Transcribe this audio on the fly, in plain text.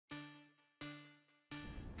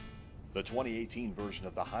The 2018 version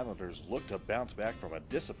of the Highlanders looked to bounce back from a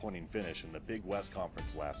disappointing finish in the Big West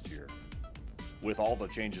Conference last year. With all the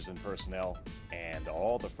changes in personnel and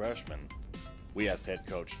all the freshmen, we asked head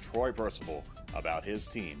coach Troy Percival about his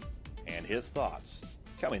team and his thoughts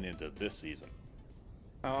coming into this season.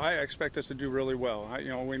 I expect us to do really well.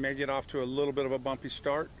 We may get off to a little bit of a bumpy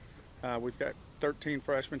start. We've got 13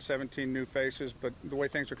 freshmen, 17 new faces, but the way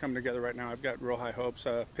things are coming together right now, I've got real high hopes.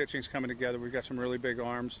 Pitching's coming together. We've got some really big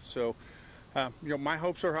arms. So, my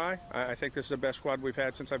hopes are high. I think this is the best squad we've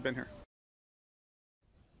had since I've been here.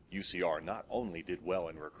 UCR not only did well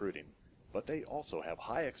in recruiting, but they also have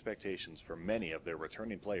high expectations for many of their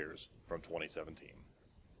returning players from 2017.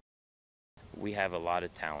 We have a lot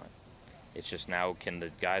of talent. It's just now, can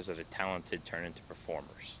the guys that are talented turn into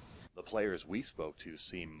performers? The players we spoke to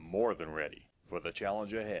seem more than ready for the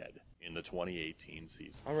challenge ahead in the 2018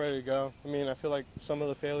 season. I'm ready to go. I feel like some of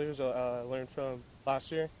the failures I learned from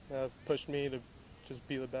last year have pushed me to just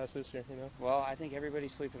be the best this year, Well, I think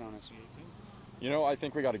everybody's sleeping on us. I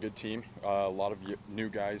think we got a good team, a lot of new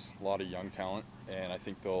guys, a lot of young talent, and I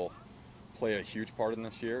think they'll play a huge part in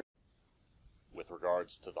this year. With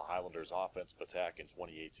regards to the Highlanders' offensive attack in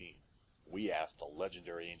 2018, we asked the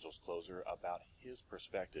legendary Angels closer about his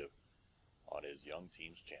perspective on his young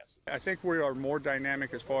team's chances. I think we are more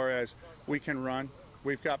dynamic as far as we can run.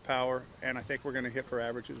 We've got power, and I think we're going to hit for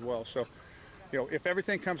average as well. So, if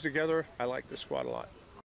everything comes together, I like this squad a lot.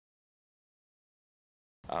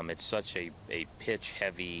 It's such a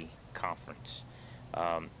pitch-heavy conference.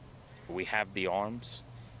 We have the arms.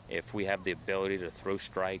 If we have the ability to throw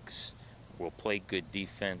strikes, we'll play good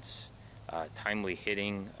defense, timely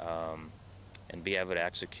hitting, and be able to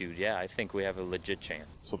execute. Yeah, I think we have a legit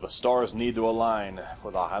chance. So the stars need to align for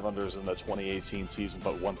the Highlanders in the 2018 season,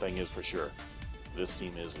 but one thing is for sure, this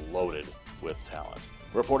team is loaded with talent.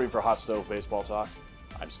 Reporting for Hot Stove Baseball Talk,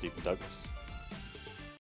 I'm Stephen Douglas.